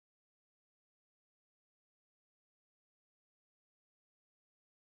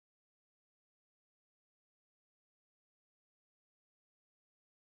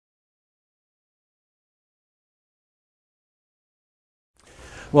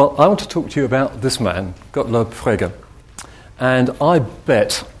Well, I want to talk to you about this man, Gottlob Frege. And I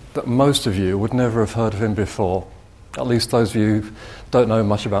bet that most of you would never have heard of him before, at least those of you who don't know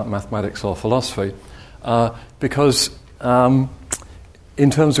much about mathematics or philosophy, because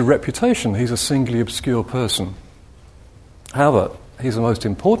in terms of reputation, he's a singularly obscure person. However, he's the most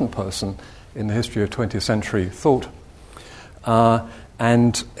important person in the history of 20th century thought,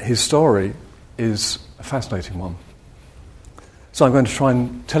 and his story is a fascinating one. So I'm going to try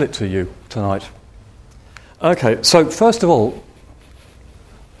and tell it to you tonight. Okay, so first of all,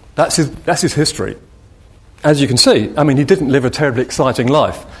 that's his history. As you can see, I mean, he didn't live a terribly exciting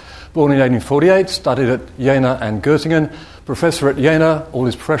life. Born in 1848, studied at Jena and Göttingen, professor at Jena all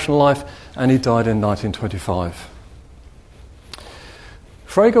his professional life, and he died in 1925.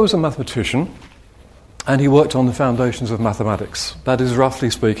 Frege was a mathematician, and he worked on the foundations of mathematics. That is, roughly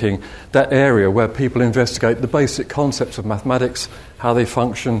speaking, that area where people investigate the basic concepts of mathematics, how they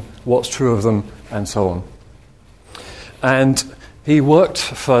function, what's true of them, and so on. And he worked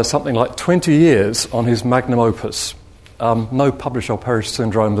for something like 20 years on his magnum opus. No publish or perish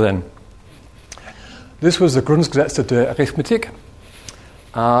syndrome then. This was the Grundgesetze der Arithmetik,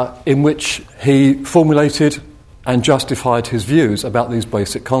 in which he formulated and justified his views about these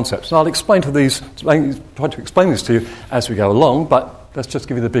basic concepts. And I'll try to explain this to you as we go along, but let's just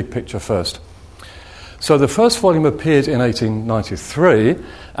give you the big picture first. So the first volume appeared in 1893,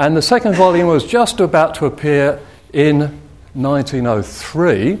 and the second volume was just about to appear in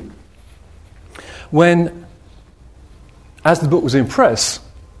 1903, when, as the book was in press,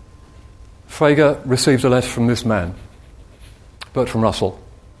 Frege received a letter from this man, Bertrand Russell.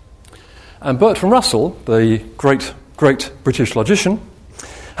 And Bertrand Russell, the great British logician,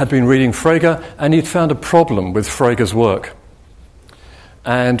 had been reading Frege, and he'd found a problem with Frege's work.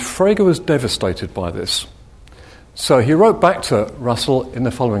 And Frege was devastated by this. So he wrote back to Russell in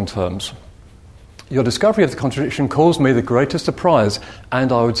the following terms: "Your discovery of the contradiction caused me the greatest surprise,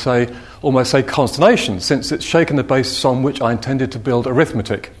 and I would say, almost say consternation, since it's shaken the basis on which I intended to build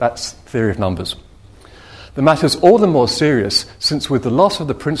arithmetic." That's theory of numbers. "The matter's all the more serious, since with the loss of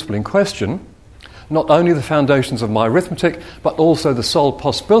the principle in question, not only the foundations of my arithmetic, but also the sole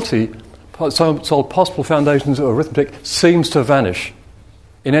possible foundations of arithmetic seems to vanish.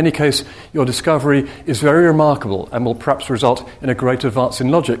 In any case, your discovery is very remarkable and will perhaps result in a great advance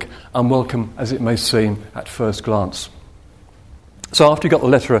in logic, unwelcome as it may seem at first glance." So after he got the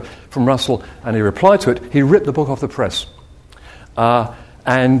letter from Russell and he replied to it, he ripped the book off the press.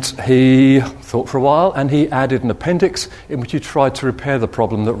 And he thought for a while, and he added an appendix in which he tried to repair the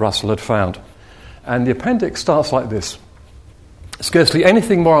problem that Russell had found. And the appendix starts like this: "Scarcely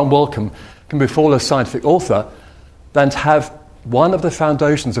anything more unwelcome can befall a scientific author than to have one of the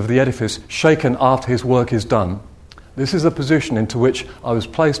foundations of the edifice shaken after his work is done. This is the position into which I was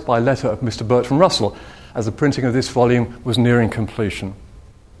placed by letter of Mr. Bertrand Russell, as the printing of this volume was nearing completion."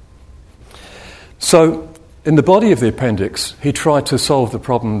 So, in the body of the appendix, he tried to solve the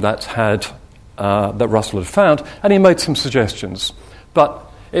problem that Russell had found, and he made some suggestions. But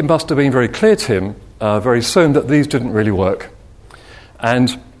it must have been very clear to him very soon that these didn't really work.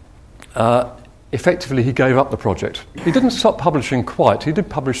 And effectively, he gave up the project. He didn't stop publishing quite. He did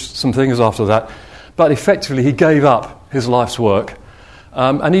publish some things after that, but effectively he gave up his life's work.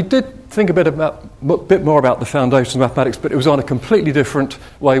 And he did think a bit more about the foundations of mathematics, but it was on a completely different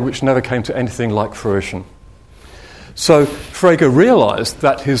way, which never came to anything like fruition. So Frege realised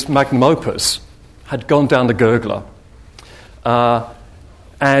that his magnum opus had gone down the gurgler,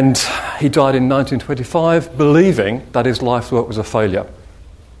 and he died in 1925 believing that his life's work was a failure.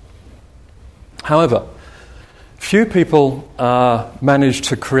 However, few people managed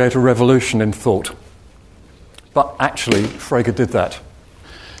to create a revolution in thought, but actually Frege did that.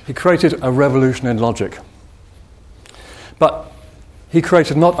 He created a revolution in logic. But he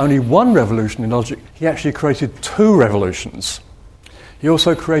created not only one revolution in logic, he actually created two revolutions. He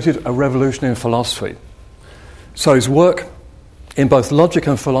also created a revolution in philosophy. So his work in both logic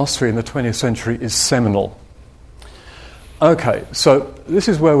and philosophy in the 20th century is seminal. Okay, so this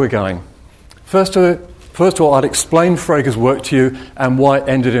is where we're going. First of all, I'd explain Frege's work to you and why it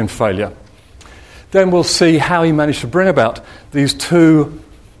ended in failure. Then we'll see how he managed to bring about these two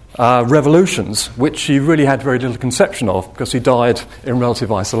revolutions, which he really had very little conception of because he died in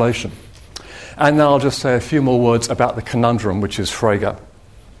relative isolation. And then I'll just say a few more words about the conundrum, which is Frege.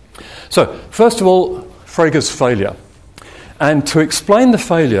 So, first of all, Frege's failure. And to explain the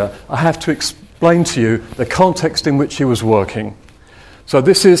failure, I have to explain to you the context in which he was working. So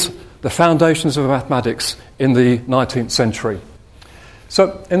this is the foundations of mathematics in the 19th century.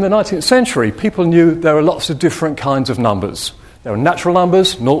 So in the 19th century, people knew there were lots of different kinds of numbers. There are natural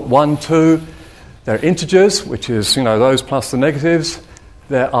numbers, 0, 1, 2. There are integers, which is, those plus the negatives.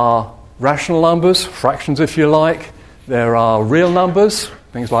 There are rational numbers, fractions if you like. There are real numbers,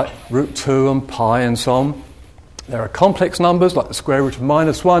 things like root 2 and pi and so on. There are complex numbers, like the square root of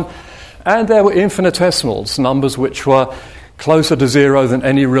 -1. And there were infinitesimals, numbers which were closer to 0 than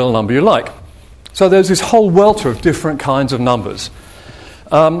any real number you like. So there's this whole welter of different kinds of numbers.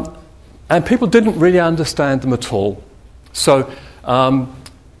 And people didn't really understand them at all. So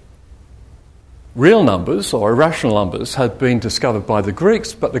real numbers, or irrational numbers, had been discovered by the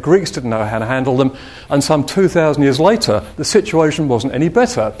Greeks, but the Greeks didn't know how to handle them. And some 2,000 years later, the situation wasn't any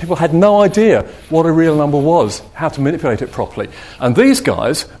better. People had no idea what a real number was, how to manipulate it properly. And these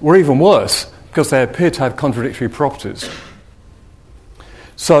guys were even worse, because they appeared to have contradictory properties.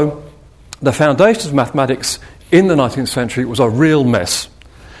 So the foundations of mathematics in the 19th century was a real mess.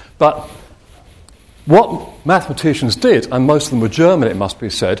 But what mathematicians did, and most of them were German, it must be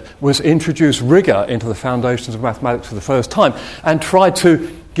said, was introduce rigour into the foundations of mathematics for the first time and tried to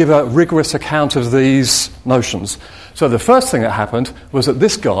give a rigorous account of these notions. So the first thing that happened was that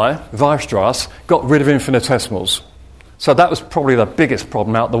this guy, Weierstrass, got rid of infinitesimals. So that was probably the biggest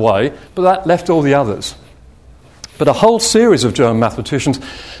problem out the way, but that left all the others. But a whole series of German mathematicians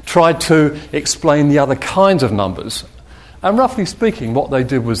tried to explain the other kinds of numbers. And roughly speaking, what they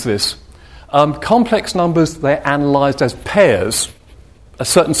did was this. Complex numbers, they analysed as pairs, a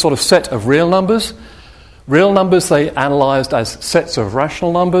certain sort of set of real numbers. Real numbers, they analysed as sets of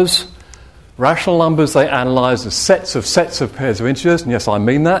rational numbers. Rational numbers, they analysed as sets of pairs of integers, and yes, I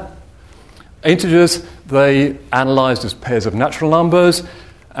mean that. Integers, they analysed as pairs of natural numbers,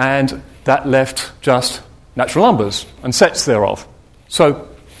 and that left just natural numbers and sets thereof. So,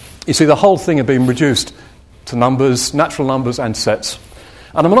 you see, the whole thing had been reduced to numbers, natural numbers and sets.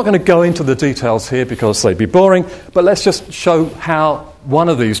 And I'm not going to go into the details here because they'd be boring, but let's just show how one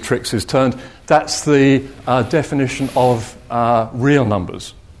of these tricks is turned. That's the definition of real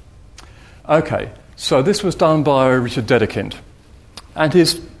numbers. Okay, so this was done by Richard Dedekind. And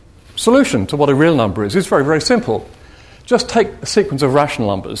his solution to what a real number is very, very simple. Just take a sequence of rational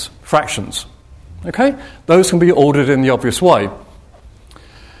numbers, fractions. Okay? Those can be ordered in the obvious way.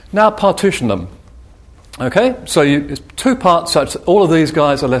 Now partition them. Okay, so it's two parts such that all of these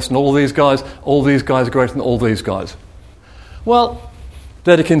guys are less than all these guys are greater than all these guys. Well,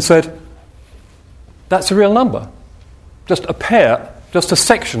 Dedekind said, that's a real number. Just a pair, just a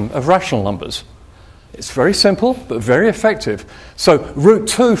section of rational numbers. It's very simple, but very effective. So root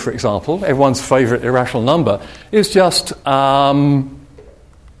 2, for example, everyone's favourite irrational number, is just that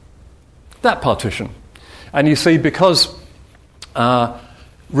partition. And you see, because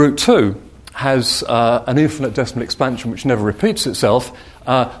root 2 has an infinite decimal expansion which never repeats itself,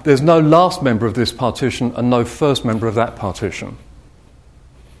 there's no last member of this partition and no first member of that partition.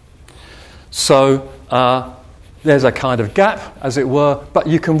 So there's a kind of gap, as it were, but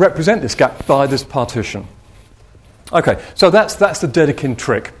you can represent this gap by this partition. Okay, so that's the Dedekind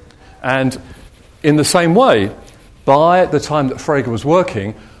trick. And in the same way, by the time that Frege was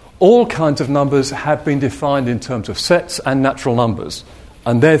working, all kinds of numbers had been defined in terms of sets and natural numbers.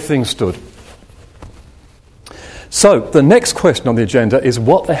 And there things stood. So, the next question on the agenda is,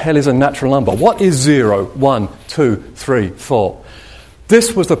 what the hell is a natural number? What is 0, 1, 2, 3, 4?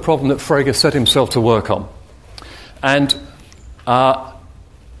 This was the problem that Frege set himself to work on. And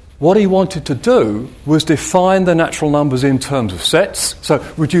what he wanted to do was define the natural numbers in terms of sets, so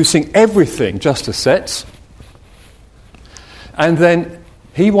reducing everything just to sets. And then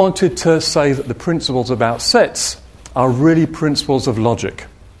he wanted to say that the principles about sets are really principles of logic.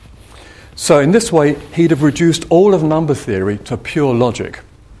 So in this way, he'd have reduced all of number theory to pure logic.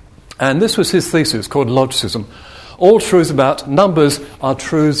 And this was his thesis, called logicism. All truths about numbers are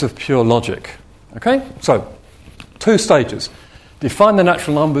truths of pure logic. Okay? So, 2 stages. Define the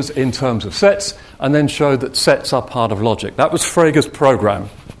natural numbers in terms of sets, and then show that sets are part of logic. That was Frege's program.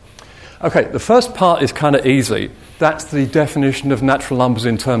 Okay, the first part is kind of easy. That's the definition of natural numbers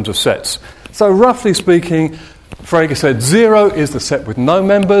in terms of sets. So roughly speaking, Frege said 0 is the set with no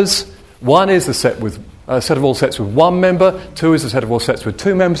members, 1 is the set of all sets with 1 member, 2 is the set of all sets with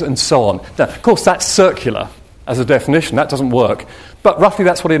 2 members, and so on. Now, of course, that's circular as a definition. That doesn't work. But roughly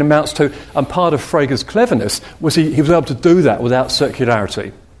that's what it amounts to, and part of Frege's cleverness was he was able to do that without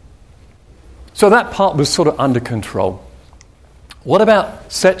circularity. So that part was sort of under control. What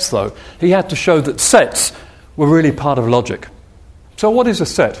about sets, though? He had to show that sets were really part of logic. So what is a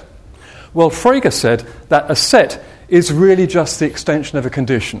set? Well, Frege said that a set is really just the extension of a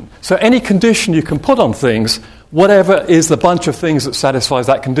condition. So any condition you can put on things, whatever is the bunch of things that satisfies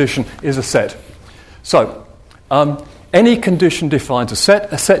that condition, is a set. So any condition defines a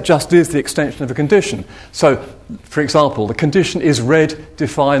set. A set just is the extension of a condition. So, for example, the condition is red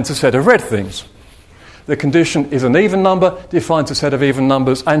defines a set of red things. The condition is an even number defines a set of even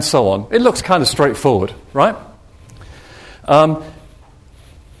numbers, and so on. It looks kind of straightforward, right? And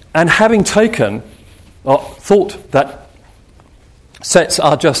having thought that sets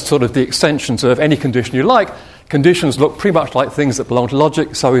are just sort of the extensions of any condition you like, conditions look pretty much like things that belong to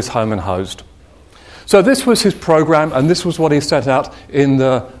logic, so is home and hosed. So this was his program, and this was what he set out in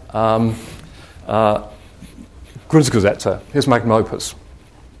the Grundgesetze, his magnum opus.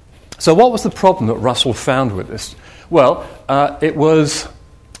 So what was the problem that Russell found with this? Well, it was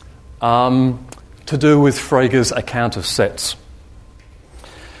to do with Frege's account of sets.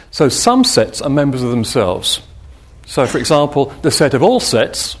 So some sets are members of themselves. So, for example, the set of all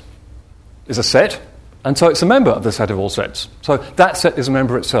sets is a set, and so it's a member of the set of all sets. So that set is a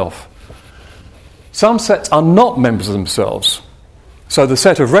member itself. Some sets are not members of themselves. So the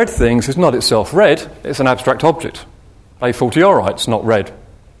set of red things is not itself red, it's an abstract object. A40, it's not red.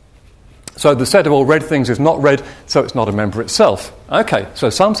 So the set of all red things is not red, so it's not a member itself. Okay, so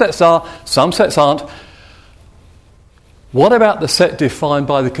some sets are, some sets aren't. What about the set defined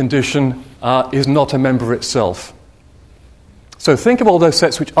by the condition is not a member itself? So think of all those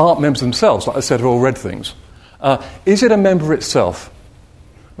sets which aren't members themselves, like the set of all red things. Is it a member itself?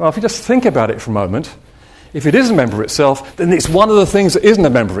 Well, if you just think about it for a moment, if it is a member itself, then it's one of the things that isn't a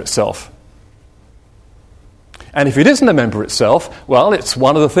member itself. And if it isn't a member itself, well, it's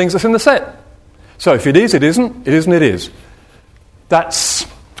one of the things that's in the set. So if it is, it isn't, it isn't, it is. That's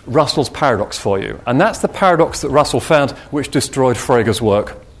Russell's paradox for you. And that's the paradox that Russell found which destroyed Frege's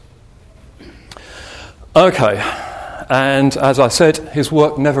work. Okay, and as I said, his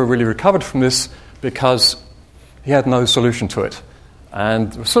work never really recovered from this because he had no solution to it.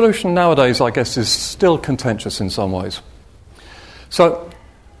 And the solution nowadays, I guess, is still contentious in some ways. So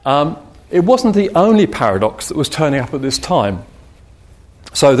it wasn't the only paradox that was turning up at this time.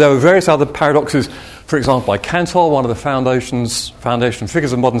 So there were various other paradoxes, for example, by Cantor, one of the foundation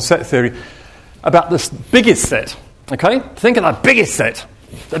figures of modern set theory, about this biggest set. Okay? Think of that biggest set.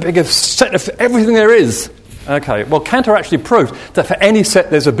 The biggest set of everything there is. Okay, well, Cantor actually proved that for any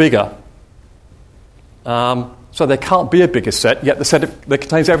set there's a bigger. So there can't be a bigger set, yet the set that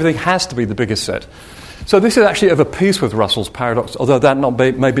contains everything has to be the biggest set. So this is actually of a piece with Russell's paradox, although that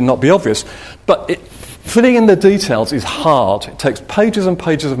maybe not be obvious. But filling in the details is hard. It takes pages and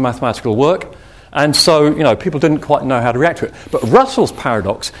pages of mathematical work, and so people didn't quite know how to react to it. But Russell's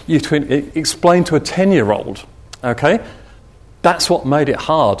paradox, you explain to a 10-year-old, okay? That's what made it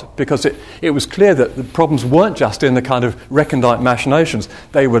hard, because it was clear that the problems weren't just in the kind of recondite machinations.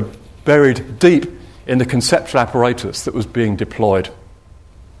 They were buried deep in the conceptual apparatus that was being deployed.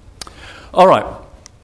 All right.